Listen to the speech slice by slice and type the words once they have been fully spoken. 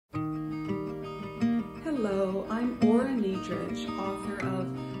Hello, I'm Ora Nadrich, author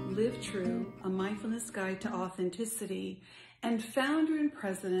of Live True, A Mindfulness Guide to Authenticity, and founder and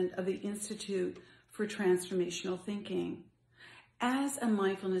president of the Institute for Transformational Thinking. As a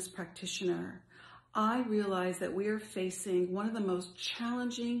mindfulness practitioner, I realize that we are facing one of the most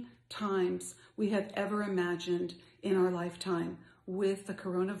challenging times we have ever imagined in our lifetime with the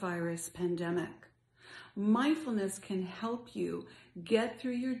coronavirus pandemic. Mindfulness can help you get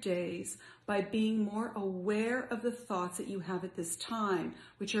through your days by being more aware of the thoughts that you have at this time,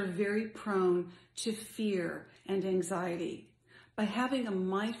 which are very prone to fear and anxiety. By having a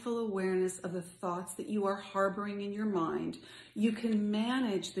mindful awareness of the thoughts that you are harboring in your mind, you can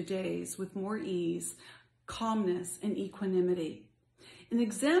manage the days with more ease, calmness, and equanimity. An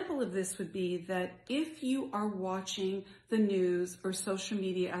example of this would be that if you are watching the news or social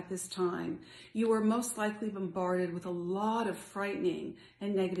media at this time, you are most likely bombarded with a lot of frightening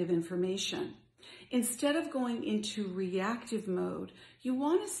and negative information. Instead of going into reactive mode, you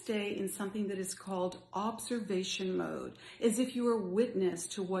want to stay in something that is called observation mode, as if you are witness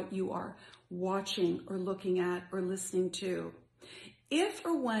to what you are watching or looking at or listening to. If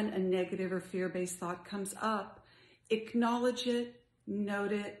or when a negative or fear-based thought comes up, acknowledge it,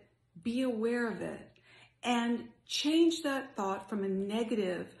 note it, be aware of it, and change that thought from a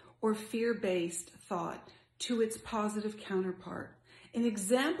negative or fear-based thought to its positive counterpart. An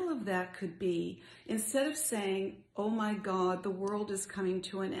example of that could be, instead of saying, "Oh my God, the world is coming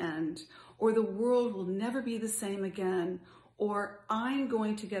to an end," or "the world will never be the same again," or "I'm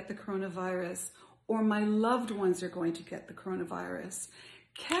going to get the coronavirus," or "my loved ones are going to get the coronavirus,"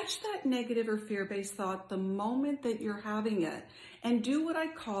 catch that negative or fear-based thought the moment that you're having it, and do what I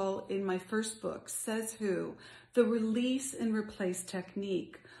call in my first book, Says Who, the release and replace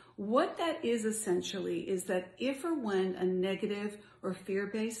technique. What that is essentially is that if or when a negative or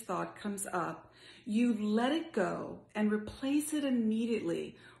fear-based thought comes up, you let it go and replace it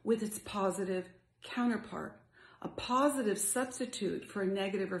immediately with its positive counterpart. A positive substitute for a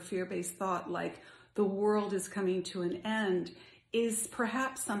negative or fear-based thought like "the world is coming to an end" is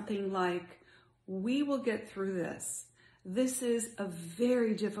perhaps something like, "We will get through this. This is a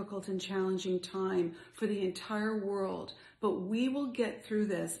very difficult and challenging time for the entire world, but we will get through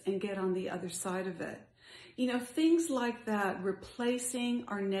this and get on the other side of it." You know, things like that, replacing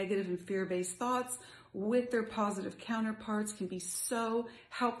our negative and fear-based thoughts with their positive counterparts, can be so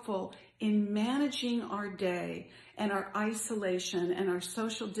helpful in managing our day and our isolation and our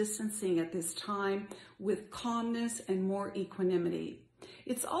social distancing at this time with calmness and more equanimity.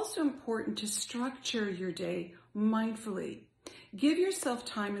 It's also important to structure your day mindfully. Give yourself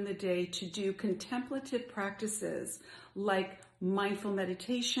time in the day to do contemplative practices like mindful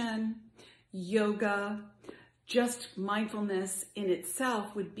meditation, yoga. Just mindfulness in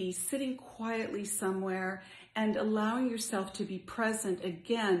itself would be sitting quietly somewhere and allowing yourself to be present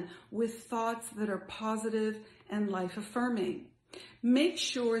again with thoughts that are positive and life-affirming. Make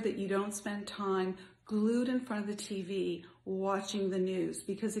sure that you don't spend time glued in front of the TV watching the news,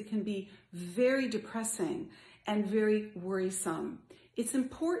 because it can be very depressing and very worrisome. It's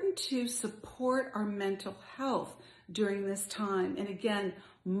important to support our mental health during this time. And again,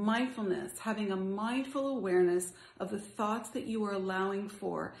 mindfulness, having a mindful awareness of the thoughts that you are allowing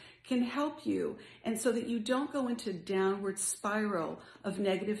for, can help you, and so that you don't go into a downward spiral of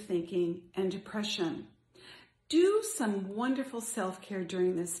negative thinking and depression. Do some wonderful self-care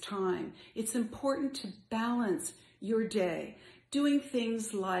during this time. It's important to balance your day, doing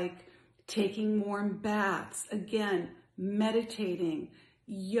things like taking warm baths, again, meditating,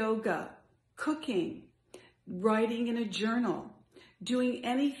 yoga, cooking, writing in a journal, doing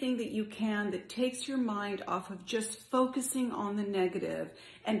anything that you can that takes your mind off of just focusing on the negative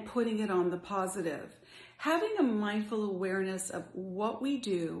and putting it on the positive. Having a mindful awareness of what we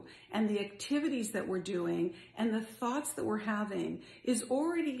do and the activities that we're doing and the thoughts that we're having is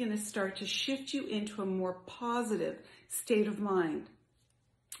already going to start to shift you into a more positive state of mind.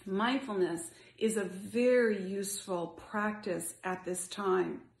 Mindfulness is a very useful practice at this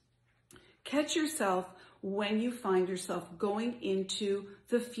time. Catch yourself when you find yourself going into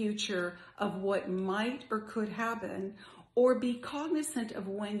the future of what might or could happen, or be cognizant of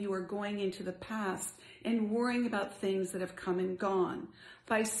when you are going into the past and worrying about things that have come and gone.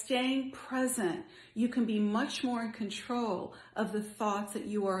 By staying present, you can be much more in control of the thoughts that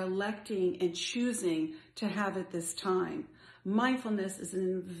you are electing and choosing to have at this time. Mindfulness is an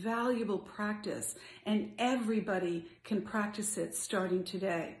invaluable practice, and everybody can practice it starting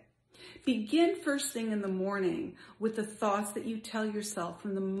today. Begin first thing in the morning with the thoughts that you tell yourself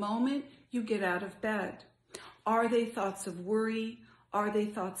from the moment you get out of bed. Are they thoughts of worry? Are they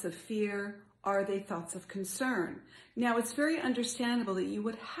thoughts of fear? Are they thoughts of concern? Now, it's very understandable that you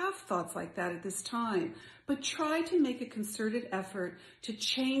would have thoughts like that at this time, but try to make a concerted effort to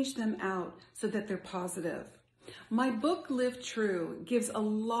change them out so that they're positive. My book, Live True, gives a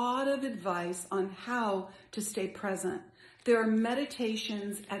lot of advice on how to stay present. There are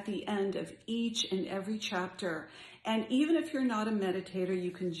meditations at the end of each and every chapter. And even if you're not a meditator,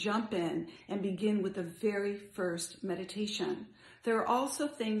 you can jump in and begin with the very first meditation. There are also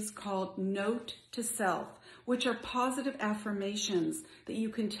things called Note to Self, which are positive affirmations that you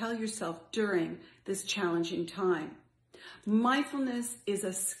can tell yourself during this challenging time. Mindfulness is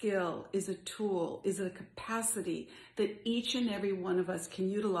a skill, is a tool, is a capacity that each and every one of us can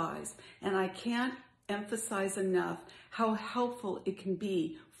utilize. And I can't emphasize enough how helpful it can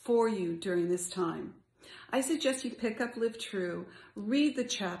be for you during this time. I suggest you pick up Live True, read the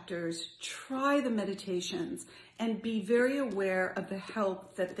chapters, try the meditations, and be very aware of the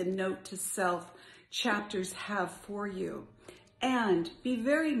help that the Note to Self chapters have for you. And be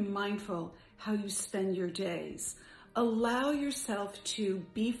very mindful how you spend your days. Allow yourself to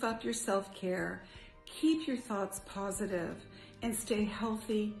beef up your self-care, keep your thoughts positive, and stay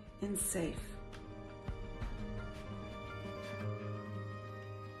healthy and safe.